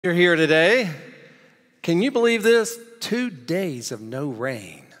You're here today. Can you believe this? 2 days of no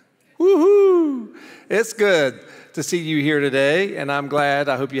rain. Woohoo! It's good to see you here today, and I'm glad.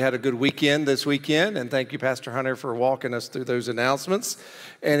 I hope you had a good weekend this weekend, and thank you, Pastor Hunter, for walking us through those announcements.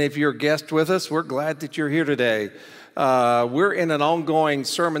 And if you're a guest with us, we're glad that you're here today. We're in an ongoing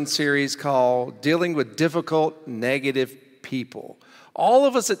sermon series called Dealing with Difficult, Negative People. All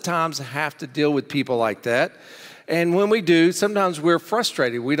of us at times have to deal with people like that. And when we do, sometimes we're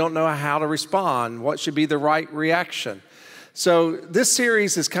frustrated. We don't know how to respond, what should be the right reaction. So this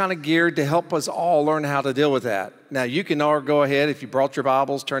series is kind of geared to help us all learn how to deal with that. Now, you can all go ahead, if you brought your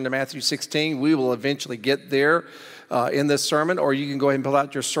Bibles, turn to Matthew 16. We will eventually get there in this sermon, or you can go ahead and pull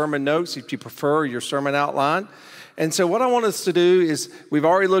out your sermon notes if you prefer, your sermon outline. And so what I want us to do is, we've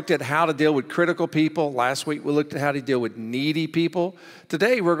already looked at how to deal with critical people. Last week we looked at how to deal with needy people.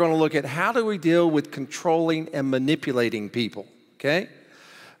 Today we're going to look at how do we deal with controlling and manipulating people, okay?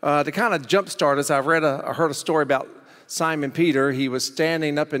 To kind of jumpstart us, I heard a story about Simon Peter. He was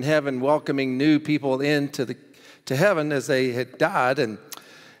standing up in heaven welcoming new people into to heaven as they had died.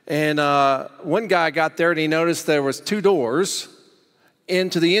 And one guy got there and he noticed there was 2 doors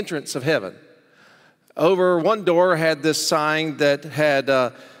into the entrance of heaven. Over one door had this sign that had,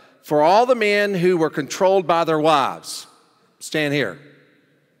 for all the men who were controlled by their wives, stand here.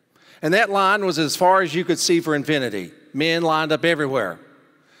 And that line was as far as you could see for infinity. Men lined up everywhere.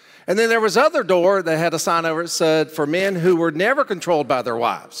 And then there was other door that had a sign over it that said, for men who were never controlled by their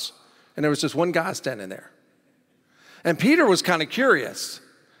wives. And there was just one guy standing there. And Peter was kind of curious.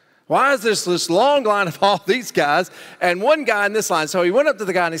 Why is this long line of all these guys and one guy in this line? So he went up to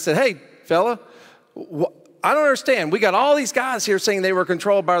the guy and he said, hey, fella, I don't understand. We got all these guys here saying they were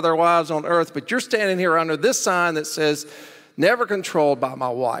controlled by their wives on earth, but you're standing here under this sign that says, never controlled by my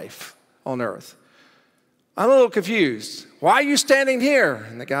wife on earth. I'm a little confused. Why are you standing here?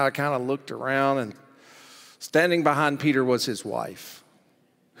 And the guy kind of looked around, and standing behind Peter was his wife,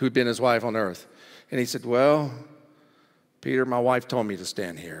 who'd been his wife on earth. And he said, well, Peter, my wife told me to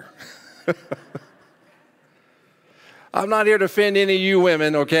stand here. I'm not here to offend any of you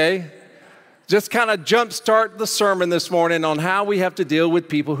women, okay? Just kind of jumpstart the sermon this morning on how we have to deal with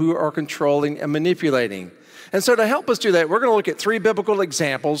people who are controlling and manipulating. And so to help us do that, we're going to look at 3 biblical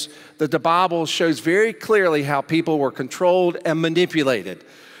examples that the Bible shows very clearly how people were controlled and manipulated.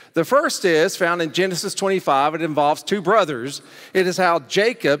 The first is found in Genesis 25. It involves 2 brothers. It is how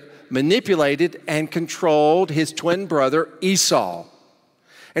Jacob manipulated and controlled his twin brother Esau.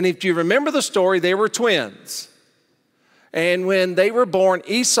 And if you remember the story, they were twins. And when they were born,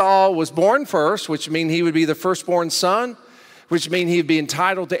 Esau was born first, which means he would be the firstborn son, which means he'd be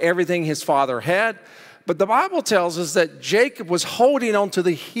entitled to everything his father had. But the Bible tells us that Jacob was holding on to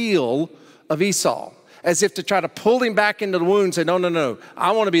the heel of Esau, as if to try to pull him back into the wound and say, no,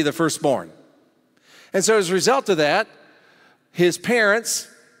 I want to be the firstborn. And so as a result of that, his parents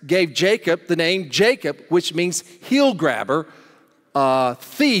gave Jacob the name Jacob, which means heel grabber,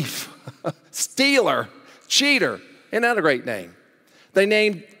 thief, stealer, cheater. Isn't that a great name? They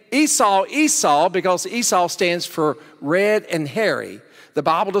named Esau Esau because Esau stands for red and hairy. The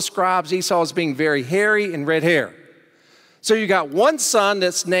Bible describes Esau as being very hairy and red hair. So you got one son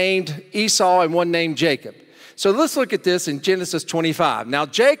that's named Esau and one named Jacob. So let's look at this in Genesis 25. Now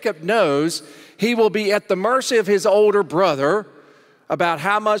Jacob knows he will be at the mercy of his older brother about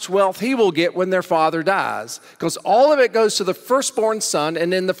how much wealth he will get when their father dies. Because all of it goes to the firstborn son,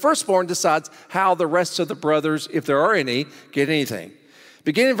 and then the firstborn decides how the rest of the brothers, if there are any, get anything.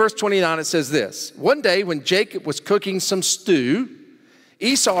 Beginning in verse 29, it says this. One day when Jacob was cooking some stew,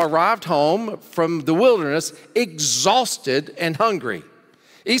 Esau arrived home from the wilderness, exhausted and hungry.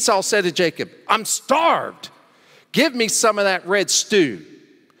 Esau said to Jacob, I'm starved. Give me some of that red stew.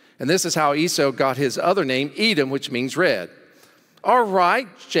 And this is how Esau got his other name, Edom, which means red. All right,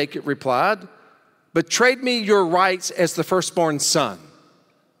 Jacob replied, but trade me your rights as the firstborn son.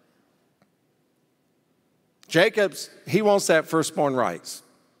 He wants that firstborn rights.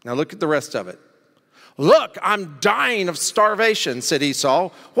 Now look at the rest of it. Look, I'm dying of starvation, said Esau.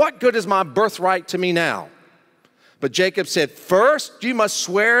 What good is my birthright to me now? But Jacob said, first you must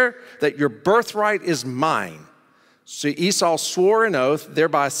swear that your birthright is mine. So Esau swore an oath,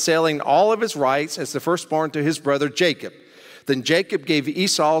 thereby selling all of his rights as the firstborn to his brother Jacob. Then Jacob gave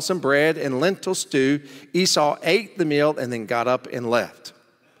Esau some bread and lentil stew. Esau ate the meal and then got up and left.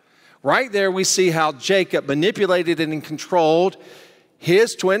 Right there we see how Jacob manipulated and controlled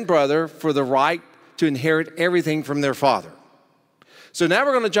his twin brother for the right to inherit everything from their father. So now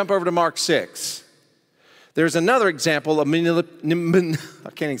we're going to jump over to Mark 6. There's another example of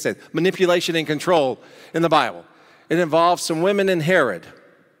manipulation and control in the Bible. It involves some women in Herod.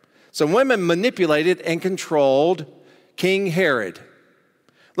 Some women manipulated and controlled King Herod.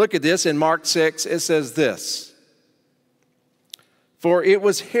 Look at this in Mark 6. It says this. For it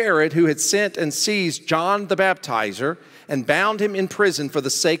was Herod who had sent and seized John the Baptizer and bound him in prison for the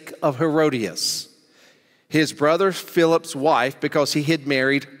sake of Herodias, his brother Philip's wife, because he had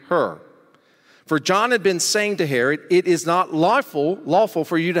married her. For John had been saying to Herod, it is not lawful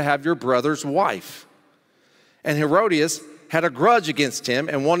for you to have your brother's wife. And Herodias had a grudge against him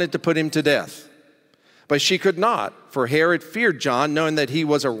and wanted to put him to death. But she could not, for Herod feared John, knowing that he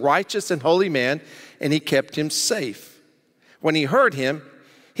was a righteous and holy man, and he kept him safe. When he heard him,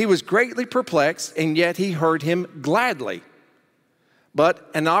 he was greatly perplexed, and yet he heard him gladly. But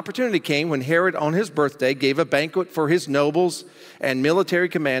an opportunity came when Herod on his birthday gave a banquet for his nobles and military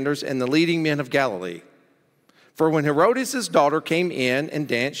commanders and the leading men of Galilee. For when Herodias' daughter came in and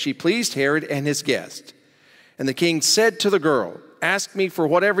danced, she pleased Herod and his guest. And the king said to the girl, ask me for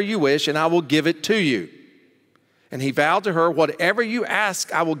whatever you wish, and I will give it to you. And he vowed to her, whatever you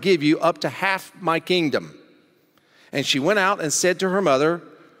ask, I will give you, up to half my kingdom. And she went out and said to her mother,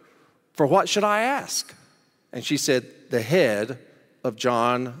 for what should I ask? And she said, the head of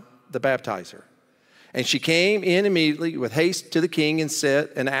John the Baptizer. And she came in immediately with haste to the king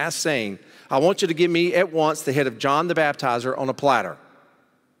and asked, saying, I want you to give me at once the head of John the Baptizer on a platter.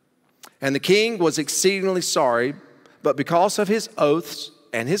 And the king was exceedingly sorry, but because of his oaths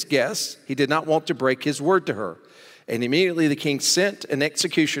and his guests, he did not want to break his word to her. And immediately the king sent an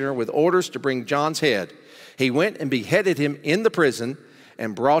executioner with orders to bring John's head. He went and beheaded him in the prison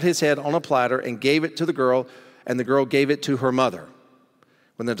and brought his head on a platter and gave it to the girl, and the girl gave it to her mother.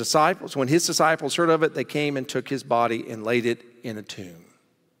 When his disciples heard of it, they came and took his body and laid it in a tomb.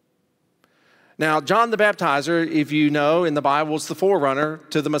 Now, John the Baptizer, if you know, in the Bible, is the forerunner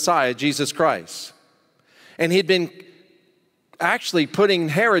to the Messiah, Jesus Christ. And he'd been actually putting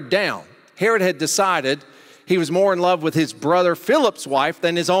Herod down. Herod had decided he was more in love with his brother Philip's wife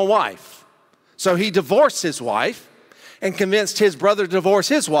than his own wife. So he divorced his wife and convinced his brother to divorce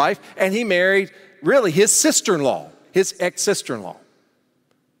his wife, and he married really his sister-in-law, his ex-sister-in-law.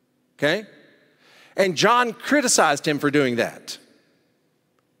 Okay? And John criticized him for doing that.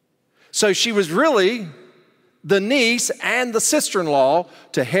 So she was really the niece and the sister-in-law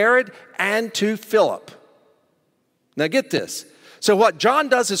to Herod and to Philip. Now get this. So what John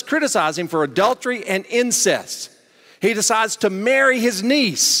does is criticize him for adultery and incest. He decides to marry his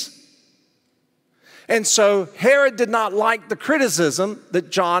niece. And so Herod did not like the criticism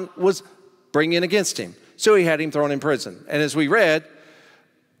that John was bringing against him. So he had him thrown in prison. And as we read,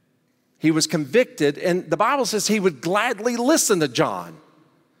 he was convicted. And the Bible says he would gladly listen to John,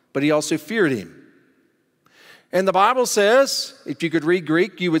 but he also feared him. And the Bible says, if you could read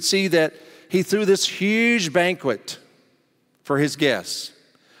Greek, you would see that he threw this huge banquet for his guests.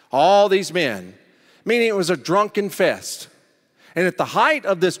 All these men, meaning it was a drunken fest. And at the height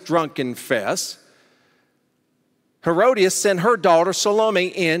of this drunken fest, Herodias sent her daughter Salome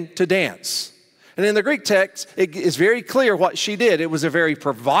in to dance. And in the Greek text, it is very clear what she did. It was a very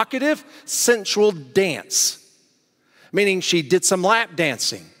provocative, sensual dance, meaning she did some lap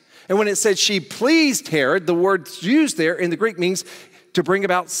dancing. And when it said she pleased Herod, the word used there in the Greek means to bring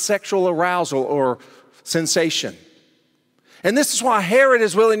about sexual arousal or sensation. And this is why Herod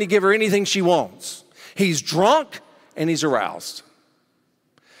is willing to give her anything she wants. He's drunk and he's aroused.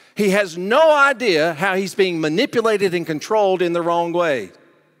 He has no idea how he's being manipulated and controlled in the wrong way.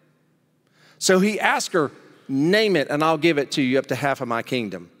 So he asked her, name it and I'll give it to you, up to half of my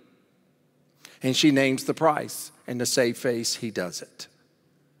kingdom. And she names the price, and to save face, he does it.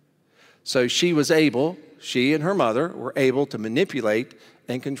 So she and her mother were able to manipulate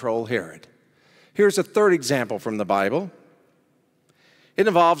and control Herod. Here's a third example from the Bible. It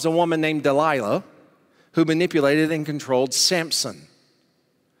involves a woman named Delilah who manipulated and controlled Samson.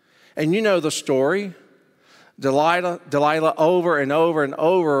 And you know the story. Delilah over and over and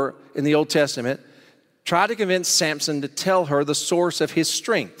over in the Old Testament tried to convince Samson to tell her the source of his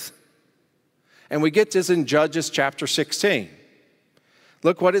strength. And we get this in Judges chapter 16.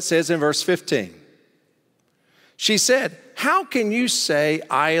 Look what it says in verse 15. She said, how can you say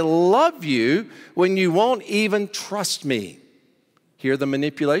I love you when you won't even trust me? Hear the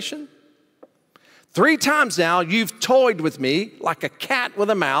manipulation? 3 times now you've toyed with me like a cat with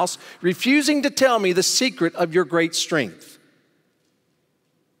a mouse, refusing to tell me the secret of your great strength.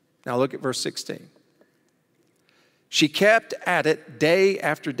 Now look at verse 16. She kept at it day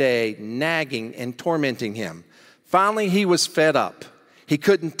after day, nagging and tormenting him. Finally, he was fed up. He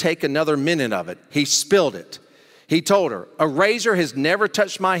couldn't take another minute of it. He spilled it. He told her, a razor has never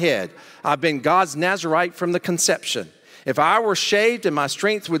touched my head. I've been God's Nazarite from the conception. If I were shaved and my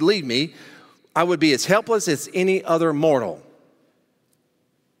strength would leave me, I would be as helpless as any other mortal.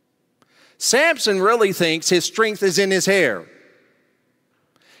 Samson really thinks his strength is in his hair.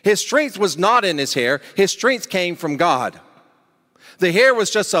 His strength was not in his hair. His strength came from God. The hair was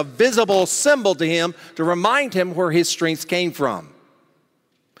just a visible symbol to him to remind him where his strength came from.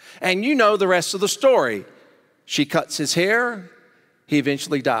 And you know the rest of the story. She cuts his hair. He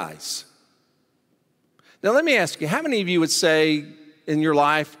eventually dies. Now let me ask you, how many of you would say in your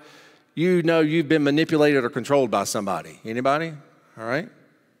life, you know you've been manipulated or controlled by somebody? Anybody? All right?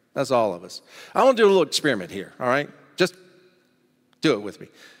 That's all of us. I want to do a little experiment here, all right? Just do it with me.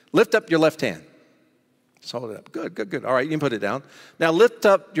 Lift up your left hand. Just hold it up. Good, good, good. All right, you can put it down. Now lift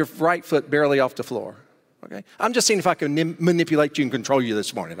up your right foot barely off the floor, okay? I'm just seeing if I can manipulate you and control you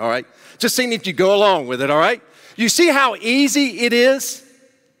this morning, all right? Just seeing if you go along with it, all right? You see how easy it is?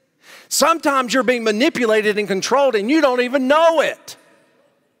 Sometimes you're being manipulated and controlled and you don't even know it.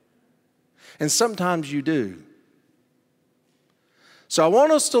 And sometimes you do. So I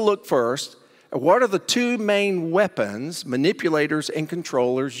want us to look first at what are the two main weapons manipulators and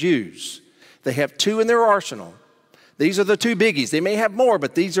controllers use. They have two in their arsenal. These are the two biggies. They may have more,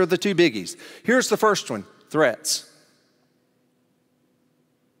 but these are the two biggies. Here's the first one, threats.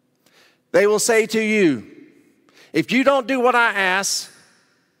 They will say to you, if you don't do what I ask,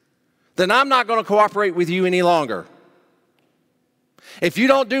 then I'm not going to cooperate with you any longer. If you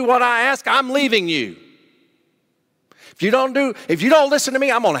don't do what I ask, I'm leaving you. If you don't listen to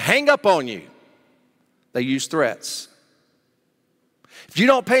me, I'm going to hang up on you. They use threats. If you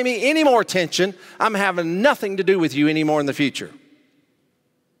don't pay me any more attention, I'm having nothing to do with you anymore in the future.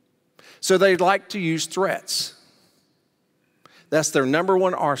 So they like to use threats. That's their number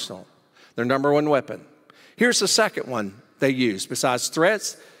one arsenal, their number one weapon. Here's the second one they use. Besides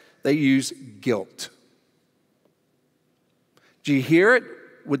threats, they use guilt. Do you hear it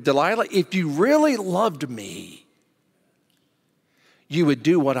with Delilah? If you really loved me, you would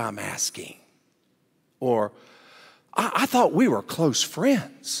do what I'm asking. Or, I thought we were close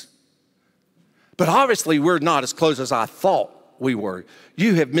friends. But obviously we're not as close as I thought we were.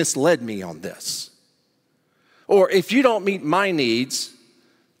 You have misled me on this. Or if you don't meet my needs,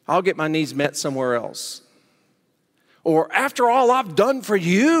 I'll get my needs met somewhere else. Or after all I've done for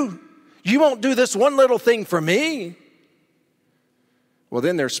you, you won't do this one little thing for me. Well,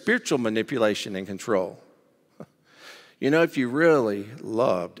 then there's spiritual manipulation and control. You know, if you really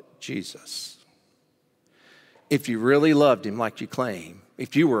loved Jesus, if you really loved him like you claim,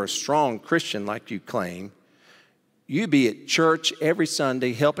 if you were a strong Christian like you claim, you'd be at church every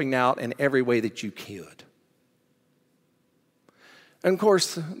Sunday helping out in every way that you could. And of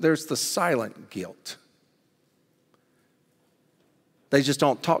course, there's the silent guilt. They just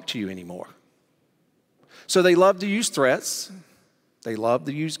don't talk to you anymore. So they love to use threats. They love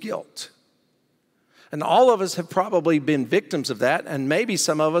to use guilt. And all of us have probably been victims of that, and maybe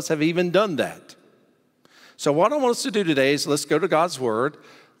some of us have even done that. So what I want us to do today is let's go to God's Word.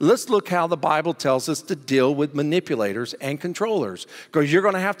 Let's look how the Bible tells us to deal with manipulators and controllers, because you're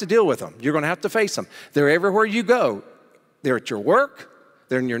going to have to deal with them. You're going to have to face them. They're everywhere you go. They're at your work.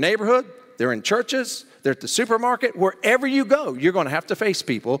 They're in your neighborhood. They're in churches. They're at the supermarket. Wherever you go, you're going to have to face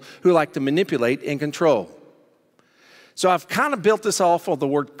people who like to manipulate and control. So I've kind of built this off of the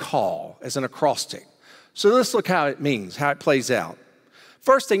word call as an acrostic. So let's look how it means, how it plays out.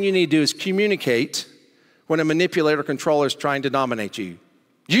 First thing you need to do is communicate when a manipulator or controller is trying to dominate you.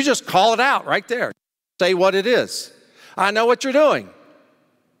 You just call it out right there. Say what it is. I know what you're doing.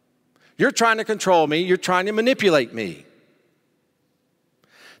 You're trying to control me. You're trying to manipulate me.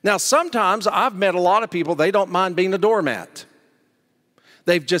 Now, sometimes I've met a lot of people, they don't mind being a doormat.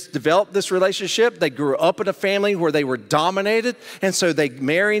 They've just developed this relationship. They grew up in a family where they were dominated, and so they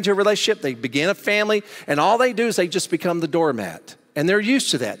marry into a relationship. They begin a family, and all they do is they just become the doormat. And they're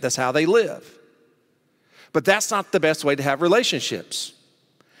used to that. That's how they live. But that's not the best way to have relationships.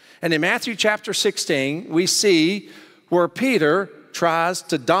 And in Matthew chapter 16, we see where Peter tries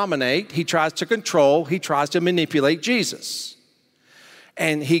to dominate, he tries to control, he tries to manipulate Jesus.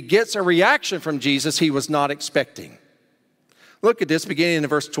 And he gets a reaction from Jesus he was not expecting. Look at this beginning in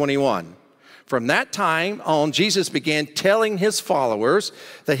verse 21. From that time on, Jesus began telling his followers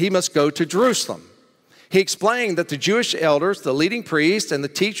that he must go to Jerusalem. He explained that the Jewish elders, the leading priests, and the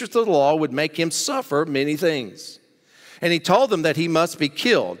teachers of the law would make him suffer many things. And he told them that he must be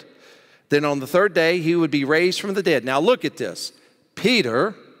killed. Then on the third day, he would be raised from the dead. Now look at this.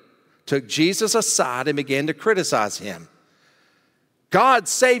 Peter took Jesus aside and began to criticize him. God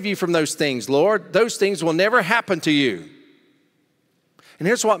save you from those things, Lord. Those things will never happen to you. And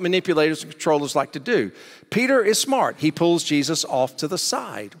here's what manipulators and controllers like to do. Peter is smart. He pulls Jesus off to the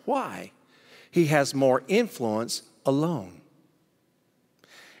side. Why? He has more influence alone.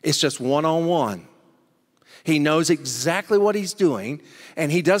 It's just one-on-one. He knows exactly what he's doing,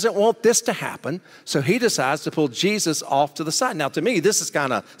 and he doesn't want this to happen, so he decides to pull Jesus off to the side. Now, to me, this is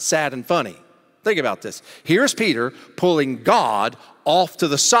kind of sad and funny. Think about this. Here's Peter pulling God off to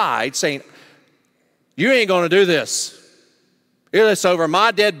the side, saying, you ain't going to do this. It's over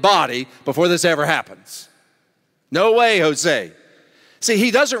my dead body before this ever happens. No way, Jose. See, he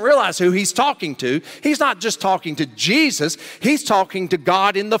doesn't realize who he's talking to. He's not just talking to Jesus. He's talking to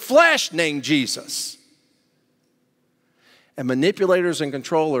God in the flesh named Jesus. And manipulators and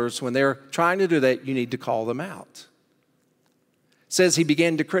controllers, when they're trying to do that, you need to call them out. It says he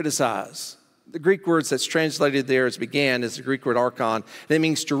began to criticize. The Greek words that's translated there as began is the Greek word archon. And it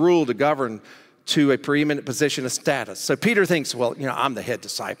means to rule, to govern, to a preeminent position of status. So Peter thinks, well, I'm the head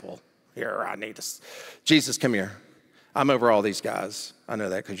disciple. Here, I need to. Jesus, come here. I'm over all these guys. I know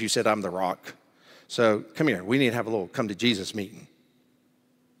that because you said I'm the rock. So come here. We need to have a little come to Jesus meeting.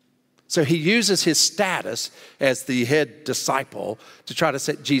 So he uses his status as the head disciple to try to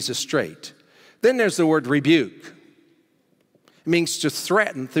set Jesus straight. Then there's the word rebuke. It means to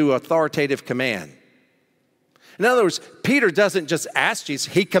threaten through authoritative command. In other words, Peter doesn't just ask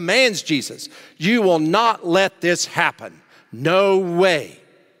Jesus, he commands Jesus. You will not let this happen. No way.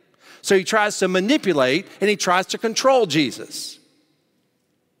 So he tries to manipulate and he tries to control Jesus.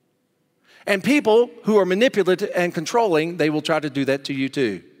 And people who are manipulative and controlling, they will try to do that to you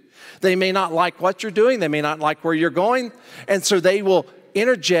too. They may not like what you're doing. They may not like where you're going. And so they will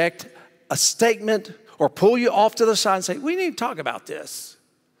interject a statement or pull you off to the side and say, we need to talk about this.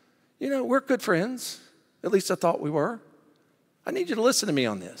 We're good friends. At least I thought we were. I need you to listen to me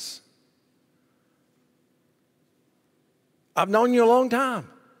on this. I've known you a long time.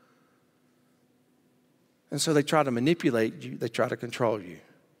 And so they try to manipulate you. They try to control you.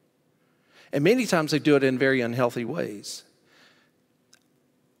 And many times they do it in very unhealthy ways.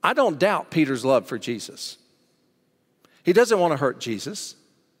 I don't doubt Peter's love for Jesus. He doesn't want to hurt Jesus.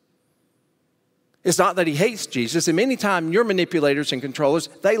 It's not that he hates Jesus. And many times your manipulators and controllers,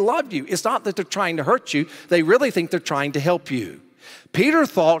 they love you. It's not that they're trying to hurt you. They really think they're trying to help you. Peter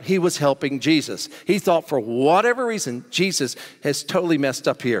thought he was helping Jesus. He thought for whatever reason, Jesus has totally messed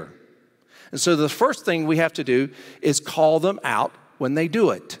up here. And so the first thing we have to do is call them out when they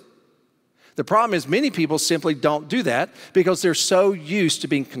do it. The problem is many people simply don't do that because they're so used to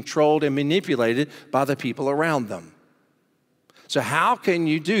being controlled and manipulated by the people around them. So how can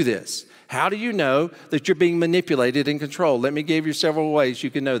you do this? How do you know that you're being manipulated and controlled? Let me give you several ways you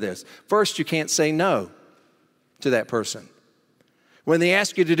can know this. First, you can't say no to that person. When they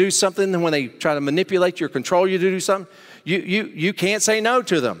ask you to do something and when they try to manipulate you or control you to do something, you can't say no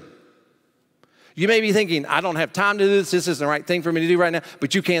to them. You may be thinking, I don't have time to do this. This isn't the right thing for me to do right now,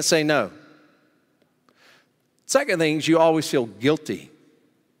 but you can't say no. Second thing is you always feel guilty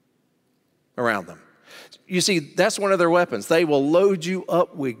around them. You see, that's one of their weapons. They will load you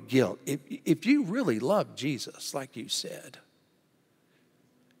up with guilt. If you really love Jesus, like you said,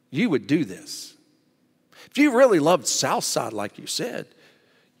 you would do this. If you really loved Southside, like you said,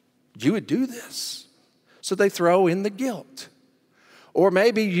 you would do this. So they throw in the guilt. Or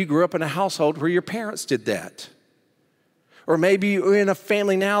maybe you grew up in a household where your parents did that. Or maybe you're in a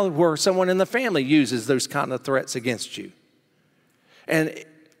family now where someone in the family uses those kind of threats against you.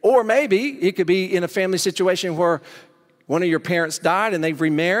 Or maybe it could be in a family situation where one of your parents died and they've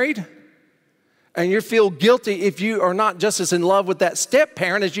remarried. And you feel guilty if you are not just as in love with that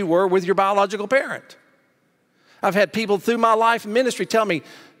step-parent as you were with your biological parent. I've had people through my life and ministry tell me,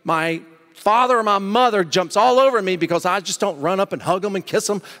 my father or my mother jumps all over me because I just don't run up and hug them and kiss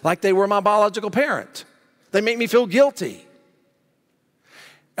them like they were my biological parent. They make me feel guilty.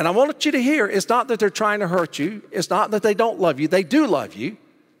 And I want you to hear, it's not that they're trying to hurt you. It's not that they don't love you. They do love you.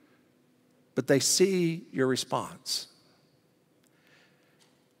 But they see your response.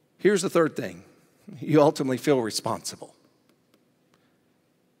 Here's the third thing. You ultimately feel responsible.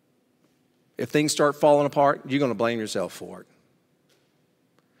 If things start falling apart, you're going to blame yourself for it.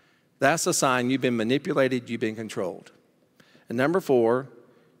 That's a sign you've been manipulated, you've been controlled. And number 4,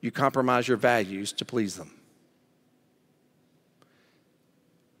 you compromise your values to please them.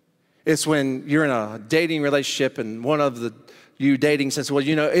 It's when you're in a dating relationship and one of you dating says, well,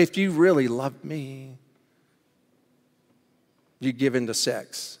 if you really love me, you give in to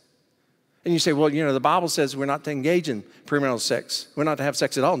sex. And you say, well, the Bible says we're not to engage in premarital sex. We're not to have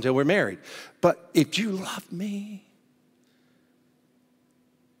sex at all until we're married. But if you love me,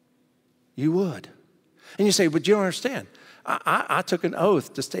 you would. And you say, but you don't understand. I took an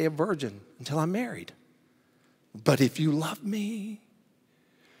oath to stay a virgin until I'm married. But if you love me,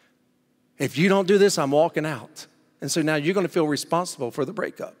 if you don't do this, I'm walking out. And so now you're going to feel responsible for the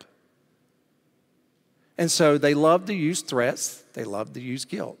breakup. And so they love to use threats. They love to use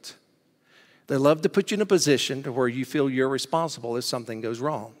guilt. They love to put you in a position to where you feel you're responsible if something goes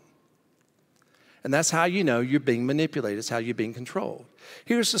wrong. And that's how you know you're being manipulated. It's how you're being controlled.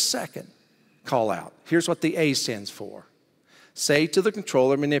 Here's the second call out. Here's what the A stands for. Say to the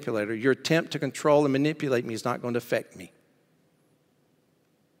controller, manipulator, your attempt to control and manipulate me is not going to affect me.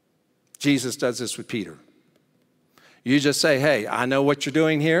 Jesus does this with Peter. You just say, hey, I know what you're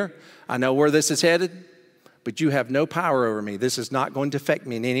doing here. I know where this is headed, but you have no power over me. This is not going to affect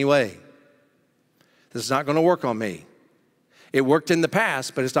me in any way. This is not going to work on me. It worked in the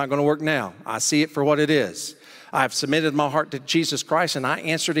past, but it's not going to work now. I see it for what it is. I've submitted my heart to Jesus Christ, and I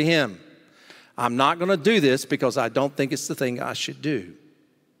answer to him. I'm not going to do this because I don't think it's the thing I should do.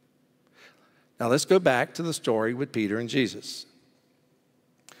 Now let's go back to the story with Peter and Jesus.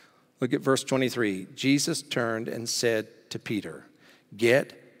 Look at verse 23. Jesus turned and said to Peter,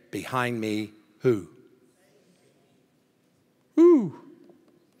 get behind me, who? Who?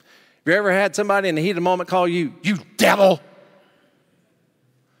 Have you ever had somebody in the heat of the moment call you, you devil?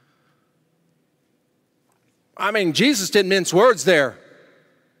 I mean, Jesus didn't mince words there.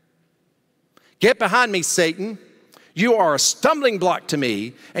 Get behind me, Satan. You are a stumbling block to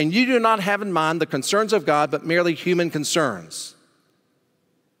me, and you do not have in mind the concerns of God, but merely human concerns.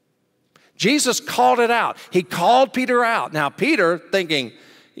 Jesus called it out. He called Peter out. Now, Peter thinking,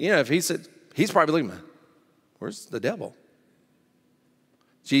 you know, if he said, he's probably looking, where's the devil?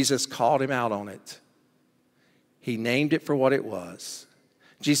 Jesus called him out on it. He named it for what it was.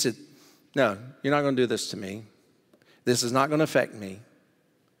 Jesus said, no, you're not going to do this to me. This is not going to affect me.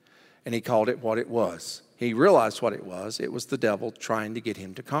 And he called it what it was. He realized what it was. It was the devil trying to get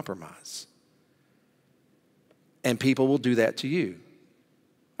him to compromise. And people will do that to you.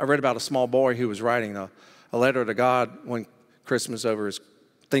 I read about a small boy who was writing a letter to God when Christmas over his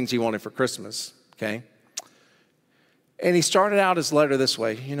things he wanted for Christmas, okay? And he started out his letter this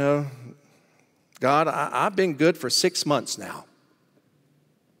way, you know, God, I've been good for 6 months now.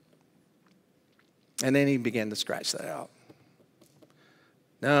 And then he began to scratch that out.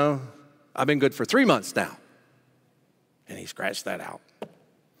 No, I've been good for 3 months now. And he scratched that out.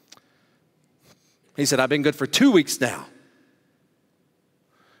 He said, I've been good for 2 weeks now.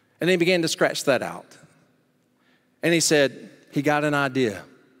 And then he began to scratch that out. And he said, he got an idea.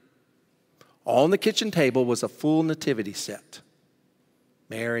 On the kitchen table was a full nativity set.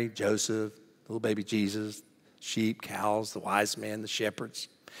 Mary, Joseph, little baby Jesus, sheep, cows, the wise men, the shepherds.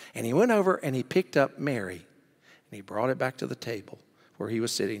 And he went over and he picked up Mary. And he brought it back to the table where he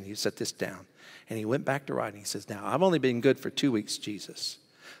was sitting. He set this down. And he went back to writing. He says, now, I've only been good for 2 weeks, Jesus.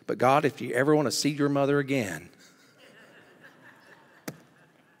 But God, if you ever want to see your mother again,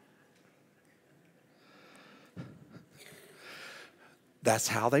 that's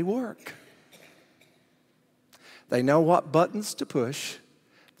how they work. They know what buttons to push.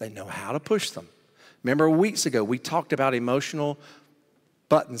 They know how to push them. Remember weeks ago, we talked about emotional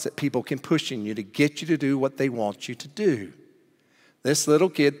buttons that people can push in you to get you to do what they want you to do. This little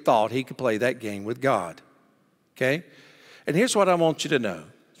kid thought he could play that game with God. Okay? And here's what I want you to know.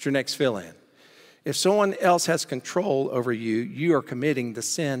 It's your next fill-in. If someone else has control over you, you are committing the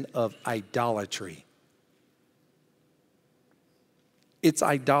sin of idolatry. It's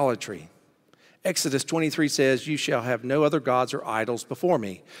idolatry. Exodus 23 says, you shall have no other gods or idols before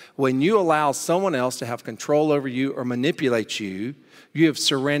me. When you allow someone else to have control over you or manipulate you, you have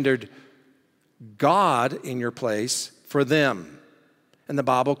surrendered God in your place for them. And the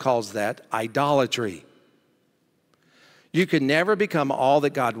Bible calls that idolatry. You can never become all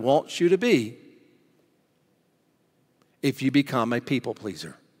that God wants you to be if you become a people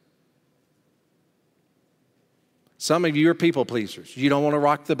pleaser. Some of you are people pleasers. You don't want to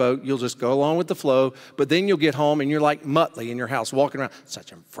rock the boat. You'll just go along with the flow, but then you'll get home and you're like Muttley in your house walking around,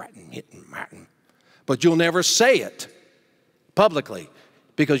 such a fratting, hitting, matting. But you'll never say it publicly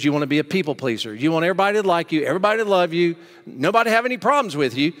because you want to be a people pleaser. You want everybody to like you, everybody to love you, nobody to have any problems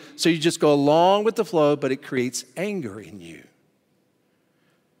with you, so you just go along with the flow, but it creates anger in you.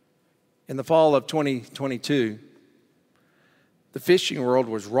 In the fall of 2022, the fishing world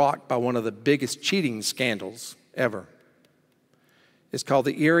was rocked by one of the biggest cheating scandals ever. It's called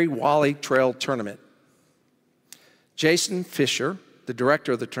the Erie Wally Trail Tournament. Jason Fisher, the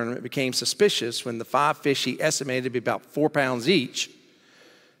director of the tournament, became suspicious when the 5 fish he estimated to be about 4 pounds each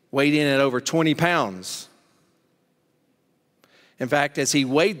weighed in at over 20 pounds. In fact, as he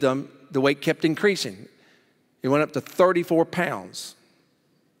weighed them, the weight kept increasing. It went up to 34 pounds.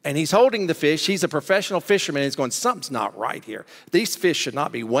 And he's holding the fish. He's a professional fisherman. He's going, something's not right here. These fish should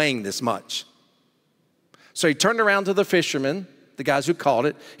not be weighing this much. So he turned around to the fishermen, the guys who caught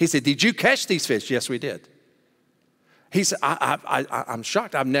it. He said, did you catch these fish? Yes, we did. He said, I'm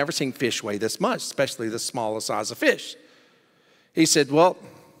shocked. I've never seen fish weigh this much, especially the smallest size of fish. He said, well,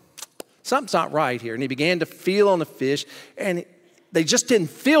 something's not right here. And he began to feel on the fish, and they just didn't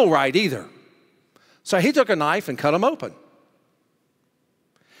feel right either. So he took a knife and cut them open.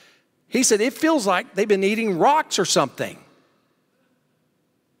 He said, it feels like they've been eating rocks or something.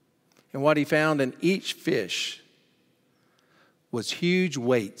 And what he found in each fish was huge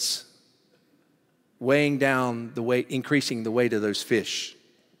weights weighing down the weight, increasing the weight of those fish.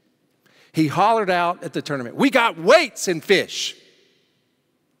 He hollered out at the tournament, we got weights in fish.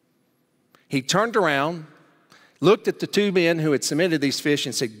 He turned around, looked at the two men who had submitted these fish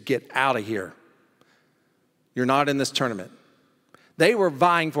and said, get out of here. You're not in this tournament. They were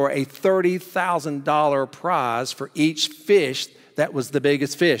vying for a $30,000 prize for each fish that was the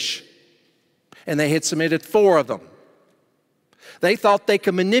biggest fish. And they had submitted 4 of them. They thought they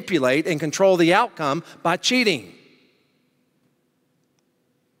could manipulate and control the outcome by cheating.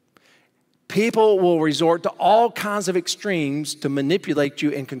 People will resort to all kinds of extremes to manipulate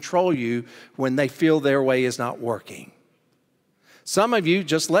you and control you when they feel their way is not working. Some of you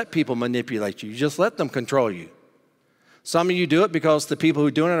just let people manipulate you. You just let them control you. Some of you do it because the people who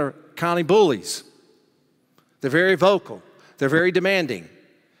are doing it are kind of bullies. They're very vocal. They're very demanding.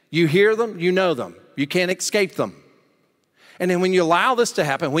 You hear them, you know them. You can't escape them. And then when you allow this to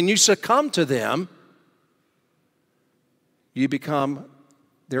happen, when you succumb to them, you become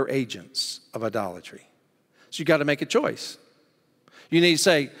their agents of idolatry. So you got to make a choice. You need to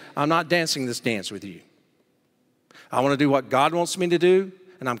say, I'm not dancing this dance with you. I want to do what God wants me to do,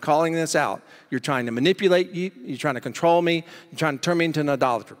 and I'm calling this out. You're trying to manipulate you. You're trying to control me. You're trying to turn me into an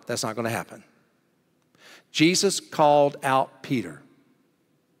idolater. That's not going to happen. Jesus called out Peter.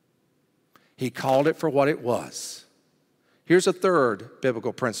 He called it for what it was. Here's a third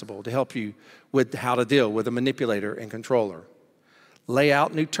biblical principle to help you with how to deal with a manipulator and controller. Lay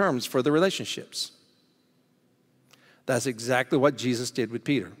out new terms for the relationships. That's exactly what Jesus did with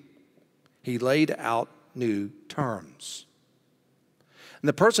Peter. He laid out new terms. And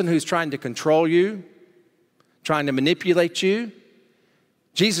the person who's trying to control you, trying to manipulate you,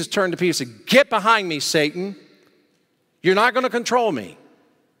 Jesus turned to Peter and said, get behind me, Satan. You're not going to control me.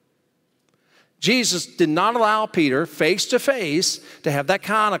 Jesus did not allow Peter face to face to have that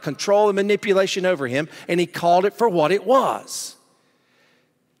kind of control and manipulation over him, and he called it for what it was.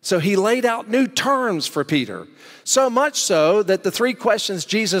 So he laid out new terms for Peter, so much so that the 3 questions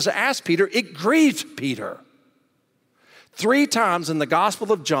Jesus asked Peter, it grieved Peter. 3 times in the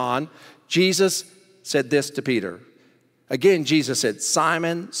Gospel of John, Jesus said this to Peter. Again, Jesus said,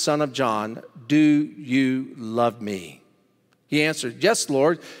 Simon, son of John, do you love me? He answered, yes,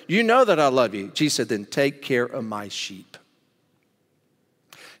 Lord, you know that I love you. Jesus said, then take care of my sheep.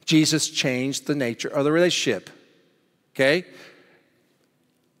 Jesus changed the nature of the relationship. Okay?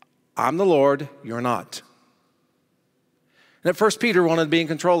 I'm the Lord, you're not. And at first, Peter wanted to be in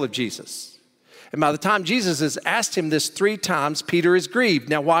control of Jesus. And by the time Jesus has asked him this 3 times, Peter is grieved.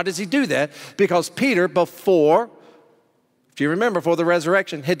 Now, why does he do that? Because Peter, before, if you remember, before the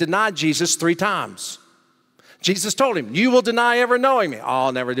resurrection, had denied Jesus 3 times. Jesus told him, you will deny ever knowing me. Oh,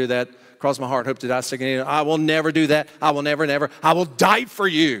 I'll never do that. Cross my heart, hope to die sick. I will never do that. I will never, never. I will die for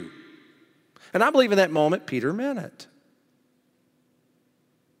you. And I believe in that moment, Peter meant it.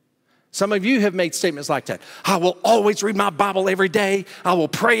 Some of you have made statements like that. I will always read my Bible every day. I will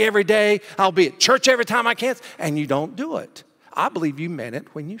pray every day. I'll be at church every time I can. And you don't do it. I believe you meant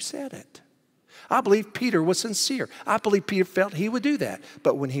it when you said it. I believe Peter was sincere. I believe Peter felt he would do that.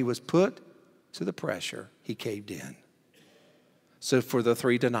 But when he was put to the pressure, he caved in. So for the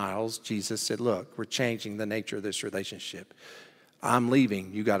 3 denials, Jesus said, look, we're changing the nature of this relationship. I'm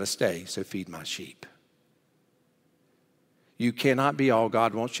leaving. You got to stay, so feed my sheep. You cannot be all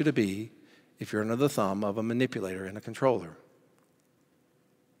God wants you to be if you're under the thumb of a manipulator and a controller.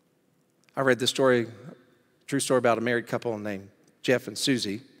 I read this story, true story about a married couple named Jeff and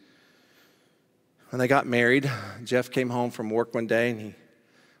Susie. When they got married, Jeff came home from work one day and he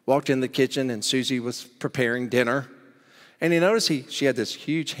walked in the kitchen and Susie was preparing dinner. And he noticed she had this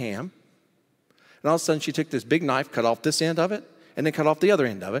huge ham. And all of a sudden she took this big knife, cut off this end of it, and then cut off the other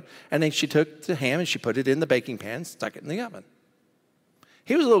end of it. And then she took the ham and she put it in the baking pan and stuck it in the oven.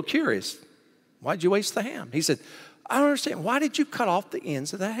 He was a little curious. Why'd you waste the ham? He said, I don't understand. Why did you cut off the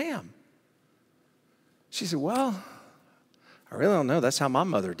ends of the ham? She said, well, I really don't know. That's how my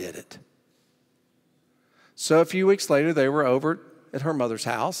mother did it. So a few weeks later, they were over at her mother's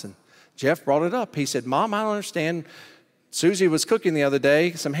house, and Jeff brought it up. He said, Mom, I don't understand. Susie was cooking the other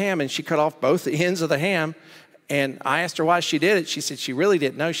day some ham, and she cut off both the ends of the ham. And I asked her why she did it. She said she really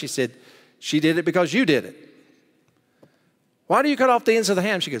didn't know. She said, she did it because you did it. Why do you cut off the ends of the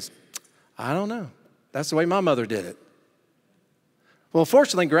ham? She goes, I don't know. That's the way my mother did it. Well,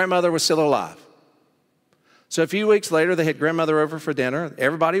 fortunately, grandmother was still alive. So a few weeks later, they had grandmother over for dinner.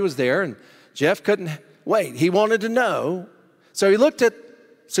 Everybody was there, and Jeff couldn't wait. He wanted to know. So he looked at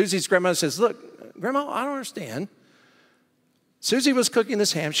Susie's grandmother and says, look, Grandma, I don't understand. Susie was cooking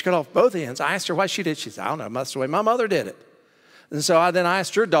this ham. She cut off both ends. I asked her why she did it. She said, I don't know. That's the way my mother did it. And so I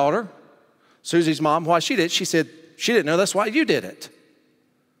asked your daughter, Susie's mom, why she did it. She said, she didn't know. That's why you did it.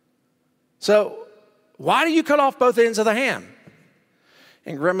 So why do you cut off both ends of the ham?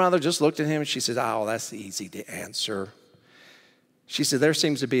 And grandmother just looked at him and she said, oh, that's easy to answer. She said, there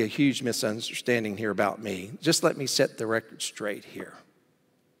seems to be a huge misunderstanding here about me. Just let me set the record straight here.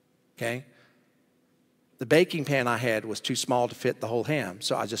 Okay? The baking pan I had was too small to fit the whole ham,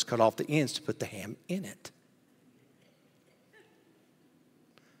 so I just cut off the ends to put the ham in it.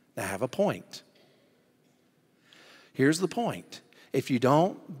 Now I have a point. Here's the point. If you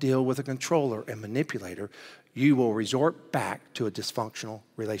don't deal with a controller and manipulator, you will resort back to a dysfunctional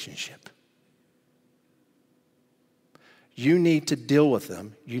relationship. You need to deal with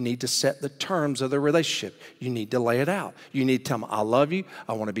them. You need to set the terms of the relationship. You need to lay it out. You need to tell them, I love you.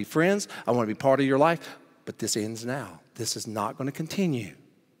 I want to be friends. I want to be part of your life. But this ends now. This is not going to continue.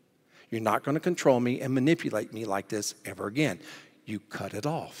 You're not going to control me and manipulate me like this ever again. You cut it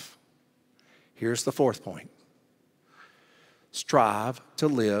off. Here's the fourth point. Strive to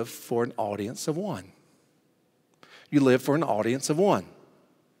live for an audience of one. You live for an audience of one.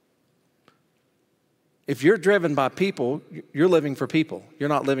 If you're driven by people, you're living for people. You're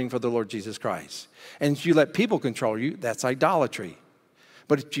not living for the Lord Jesus Christ. And if you let people control you, that's idolatry.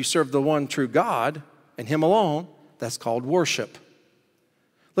 But if you serve the one true God and Him alone, that's called worship.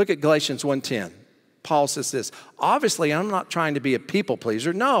 Look at Galatians 1:10. Paul says this, obviously I'm not trying to be a people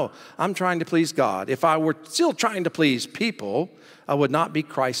pleaser. No, I'm trying to please God. If I were still trying to please people, I would not be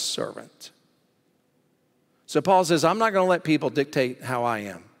Christ's servant. So Paul says, I'm not going to let people dictate how I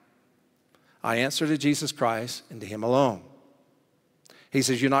am. I answer to Jesus Christ and to Him alone. He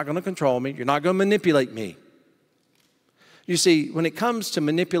says, you're not going to control me. You're not going to manipulate me. You see, when it comes to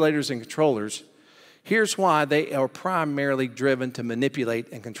manipulators and controllers, here's why they are primarily driven to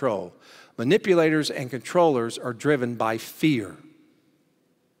manipulate and control. Manipulators and controllers are driven by fear.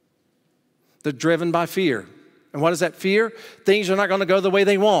 They're driven by fear. And what is that fear? Things are not going to go the way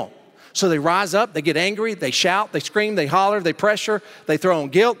they want. So they rise up, they get angry, they shout, they scream, they holler, they pressure, they throw in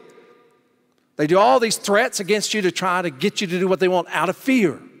guilt. They do all these threats against you to try to get you to do what they want out of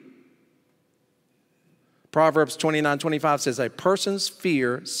fear. Proverbs 29:25 says, a person's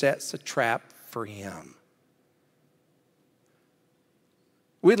fear sets a trap for him.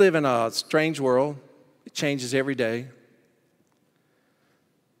 We live in a strange world. It changes every day.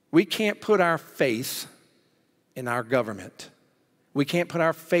 We can't put our faith in our government. We can't put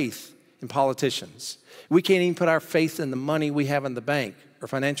our faith in politicians. We can't even put our faith in the money we have in the bank or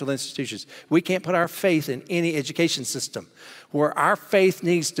financial institutions. We can't put our faith in any education system. Where our faith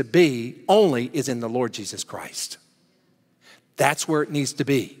needs to be only is in the Lord Jesus Christ. That's where it needs to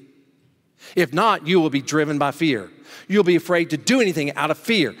be. If not, you will be driven by fear. You'll be afraid to do anything out of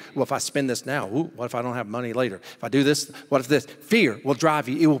fear. Well, if I spend this now, what if I don't have money later? If I do this, what if this? Fear will drive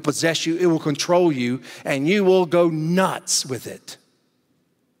you. It will possess you. It will control you, and you will go nuts with it.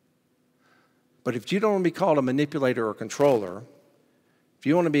 But if you don't want to be called a manipulator or controller, if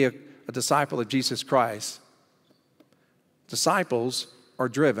you want to be a disciple of Jesus Christ, disciples are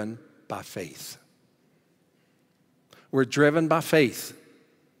driven by faith. We're driven by faith.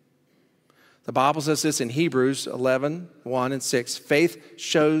 The Bible says this in Hebrews 11:1-6. Faith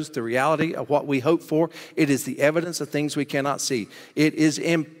shows the reality of what we hope for. It is the evidence of things we cannot see. It is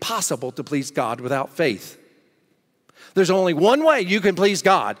impossible to please God without faith. There's only one way you can please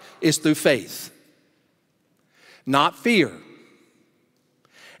God, is through faith, not fear.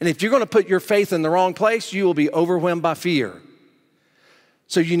 And if you're going to put your faith in the wrong place, you will be overwhelmed by fear.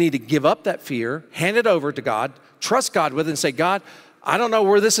 So you need to give up that fear, hand it over to God, trust God with it, and say, God, I don't know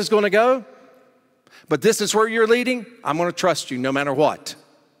where this is going to go, but this is where you're leading. I'm going to trust you no matter what.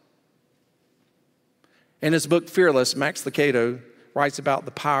 In his book, Fearless, Max Lucado writes about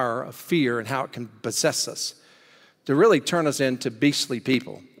the power of fear and how it can possess us to really turn us into beastly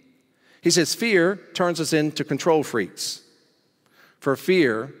people. He says, fear turns us into control freaks. For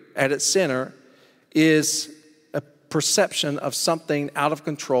fear, at its center, is a perception of something out of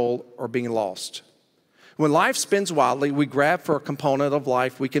control or being lost. When life spins wildly, we grab for a component of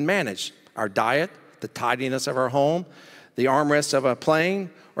life we can manage. Our diet, the tidiness of our home, the armrests of a plane,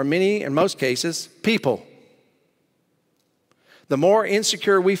 or in most cases, people. The more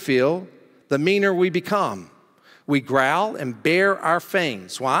insecure we feel, the meaner we become. We growl and bare our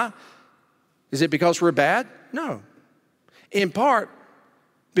fangs. Why? Is it because we're bad? No. In part,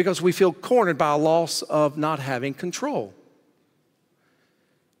 because we feel cornered by a loss of not having control.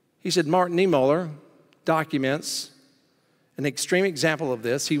 He said Martin Niemöller documents an extreme example of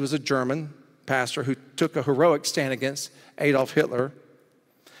this. He was a German pastor who took a heroic stand against Adolf Hitler.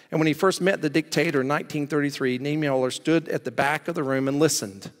 And when he first met the dictator in 1933, Niemöller stood at the back of the room and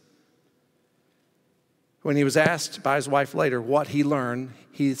listened. When he was asked by his wife later what he learned,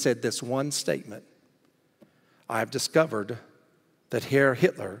 he said this one statement: "I have discovered that Herr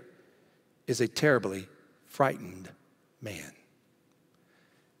Hitler is a terribly frightened man.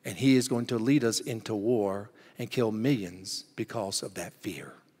 And he is going to lead us into war and kill millions because of that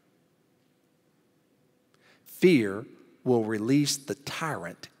fear." Fear will release the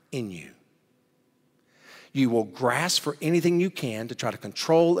tyrant in you. You will grasp for anything you can to try to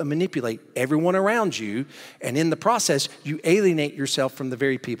control and manipulate everyone around you, and in the process, you alienate yourself from the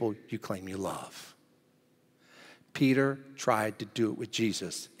very people you claim you love. Peter tried to do it with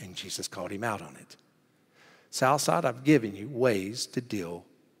Jesus, and Jesus called him out on it. Southside, I've given you ways to deal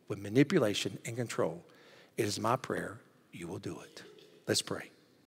with manipulation and control. It is my prayer you will do it. Let's pray.